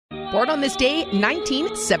Born on this day,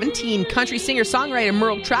 1917, country singer-songwriter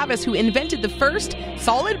Merle Travis, who invented the first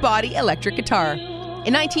solid-body electric guitar.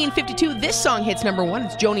 In 1952, this song hits number 1.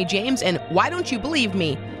 It's Joni James and Why Don't You Believe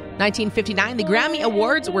Me? 1959, the Grammy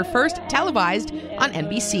Awards were first televised on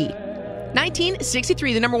NBC.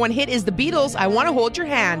 1963, the number 1 hit is The Beatles' I Want to Hold Your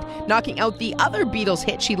Hand, knocking out the other Beatles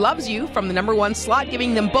hit She Loves You from the number 1 slot,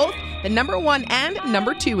 giving them both the number 1 and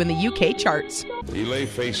number 2 in the UK charts. In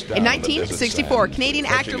 1964, Canadian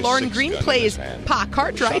actor Lauren Green plays Pa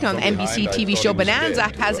Cartwright on the NBC TV show Bonanza,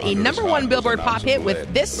 has a number 1 Billboard pop hit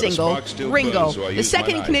with this single, Ringo, the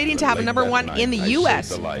second Canadian to have a number 1 in the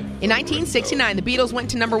U.S. In 1969, the Beatles went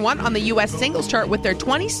to number 1 on the U.S. singles chart with their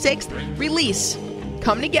 26th release,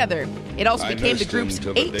 Come Together. It also became the group's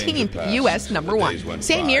 18th U.S. number 1.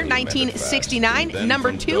 Same year, 1969,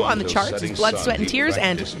 number 2 on the charts is Blood, Sweat and Tears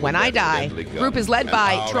and When I Die. The group is led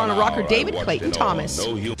by Toronto rocker David Clayton Thomas.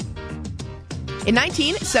 In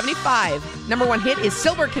 1975, number 1 hit is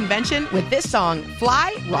Silver Convention with this song,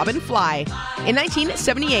 Fly, Robin, Fly. In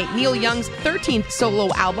 1978, Neil Young's 13th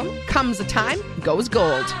solo album, Comes a Time, goes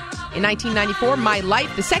gold. In 1994, My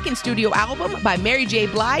Life, the second studio album by Mary J.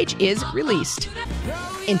 Blige, is released.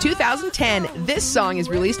 In 2010, this song is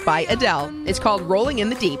released by Adele. It's called Rolling in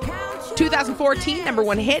the Deep. 2014, number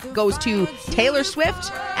 1 hit goes to Taylor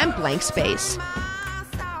Swift and Blank Space.